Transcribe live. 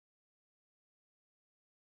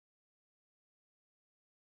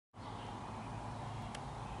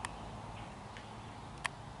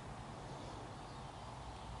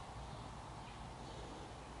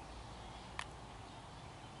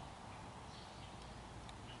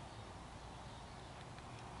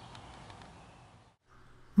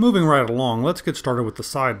Moving right along, let's get started with the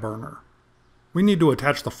side burner. We need to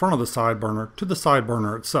attach the front of the side burner to the side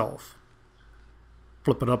burner itself.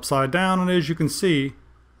 Flip it upside down, and as you can see,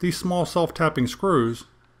 these small self-tapping screws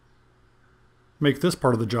make this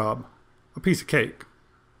part of the job a piece of cake.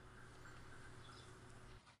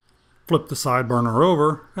 Flip the side burner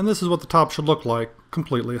over, and this is what the top should look like,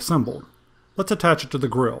 completely assembled. Let's attach it to the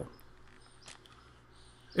grill.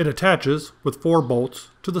 It attaches with 4 bolts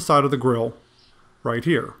to the side of the grill right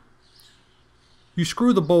here. You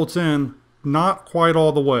screw the bolts in not quite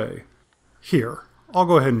all the way. Here, I'll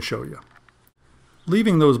go ahead and show you.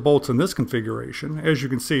 Leaving those bolts in this configuration, as you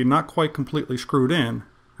can see, not quite completely screwed in,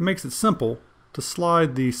 it makes it simple to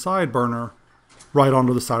slide the side burner right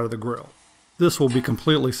onto the side of the grill. This will be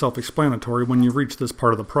completely self-explanatory when you reach this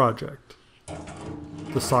part of the project.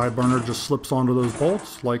 The side burner just slips onto those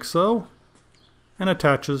bolts like so and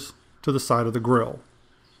attaches to the side of the grill.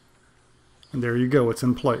 And there you go, it's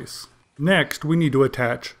in place. Next, we need to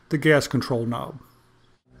attach the gas control knob.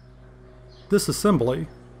 This assembly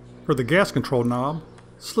for the gas control knob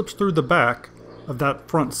slips through the back of that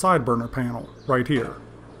front side burner panel right here.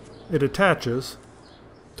 It attaches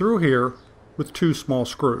through here with 2 small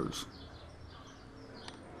screws.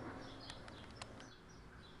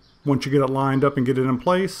 Once you get it lined up and get it in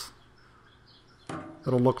place,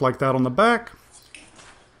 it'll look like that on the back.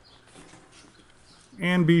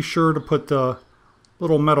 And be sure to put the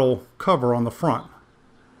little metal cover on the front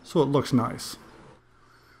so it looks nice.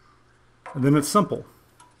 And then it's simple.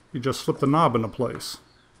 You just slip the knob into place.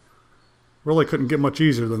 Really couldn't get much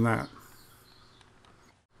easier than that.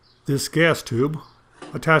 This gas tube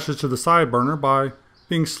attaches to the side burner by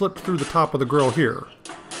being slipped through the top of the grill here.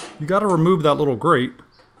 You got to remove that little grate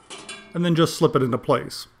and then just slip it into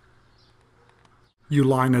place. You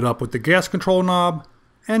line it up with the gas control knob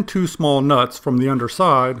and 2 small nuts from the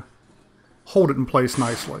underside. Hold it in place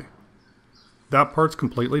nicely. That part's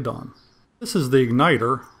completely done. This is the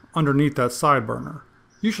igniter underneath that side burner.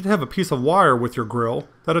 You should have a piece of wire with your grill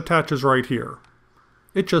that attaches right here.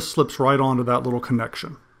 It just slips right onto that little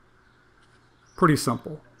connection. Pretty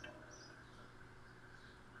simple.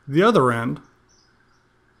 The other end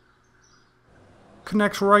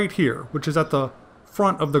connects right here, which is at the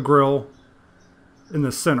front of the grill in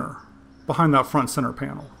the center, behind that front center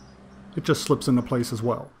panel. It just slips into place as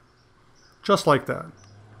well. Just like that.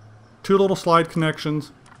 2 little slide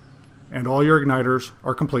connections, and all your igniters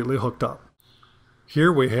are completely hooked up.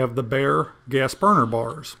 Here we have the bare gas burner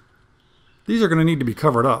bars. These are going to need to be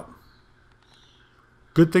covered up.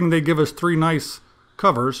 Good thing they give us 3 nice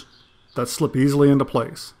covers that slip easily into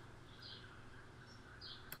place.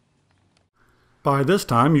 By this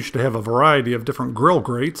time you should have a variety of different grill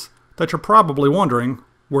grates that you're probably wondering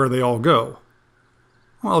where they all go.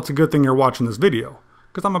 Well, it's a good thing you're watching this video,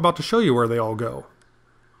 because I'm about to show you where they all go.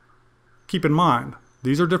 Keep in mind,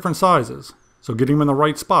 these are different sizes, so getting them in the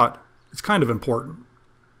right spot is kind of important.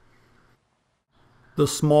 The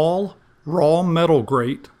small raw metal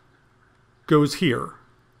grate goes here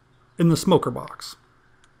in the smoker box.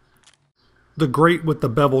 The grate with the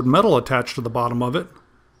beveled metal attached to the bottom of it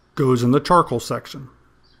goes in the charcoal section.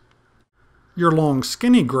 Your long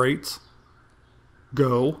skinny grates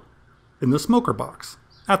go in the smoker box,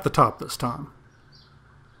 at the top this time.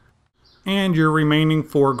 And your remaining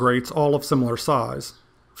 4 grates, all of similar size,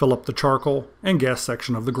 fill up the charcoal and gas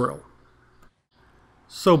section of the grill.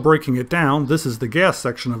 So breaking it down, this is the gas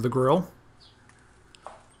section of the grill.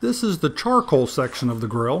 This is the charcoal section of the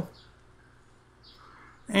grill.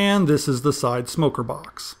 And this is the side smoker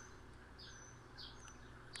box.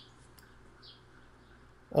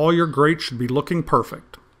 All your grates should be looking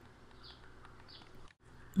perfect.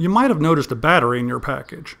 You might have noticed a battery in your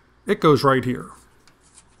package. It goes right here.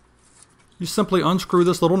 You simply unscrew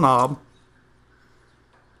this little knob.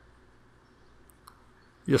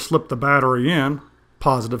 You slip the battery in,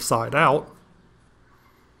 positive side out,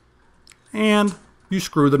 and you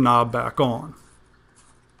screw the knob back on.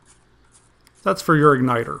 That's for your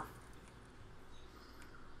igniter.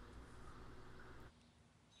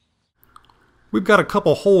 We've got a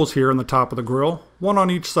couple holes here in the top of the grill, 1 on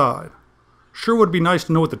each side. Sure would be nice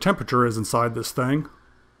to know what the temperature is inside this thing.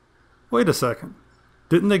 Wait a second.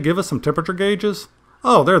 Didn't they give us some temperature gauges?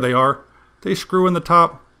 Oh, there they are. They screw in the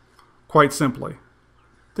top quite simply.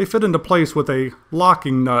 They fit into place with a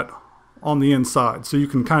locking nut on the inside, so you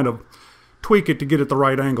can kind of tweak it to get it the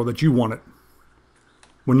right angle that you want it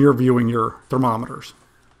when you're viewing your thermometers.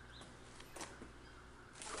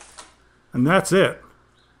 And that's it.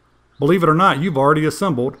 Believe it or not, you've already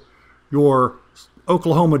assembled your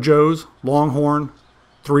Oklahoma Joe's Longhorn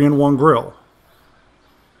 3-in-1 grill.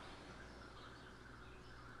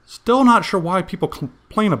 Still not sure why people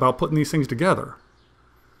complain about putting these things together.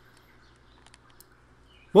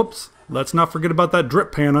 Whoops, let's not forget about that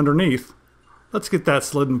drip pan underneath. Let's get that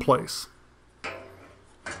slid in place.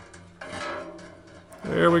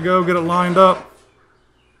 There we go, get it lined up.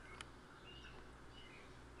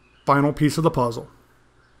 Final piece of the puzzle.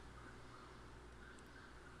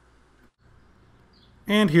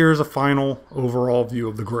 And here's a final overall view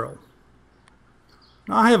of the grill.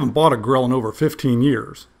 Now, I haven't bought a grill in over 15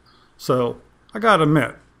 years, so I gotta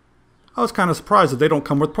admit, I was kind of surprised that they don't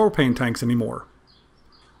come with propane tanks anymore.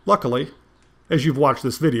 Luckily, as you've watched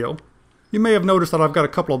this video, you may have noticed that I've got a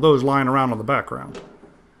couple of those lying around in the background.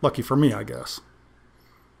 Lucky for me, I guess.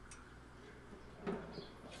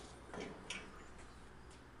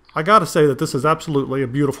 I gotta say that this is absolutely a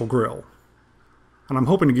beautiful grill, and I'm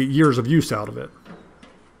hoping to get years of use out of it.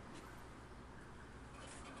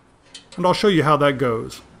 And I'll show you how that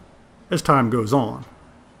goes as time goes on.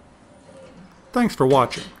 Thanks for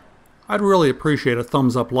watching. I'd really appreciate a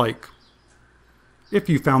thumbs up like if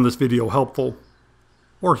you found this video helpful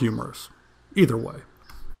or humorous. Either way.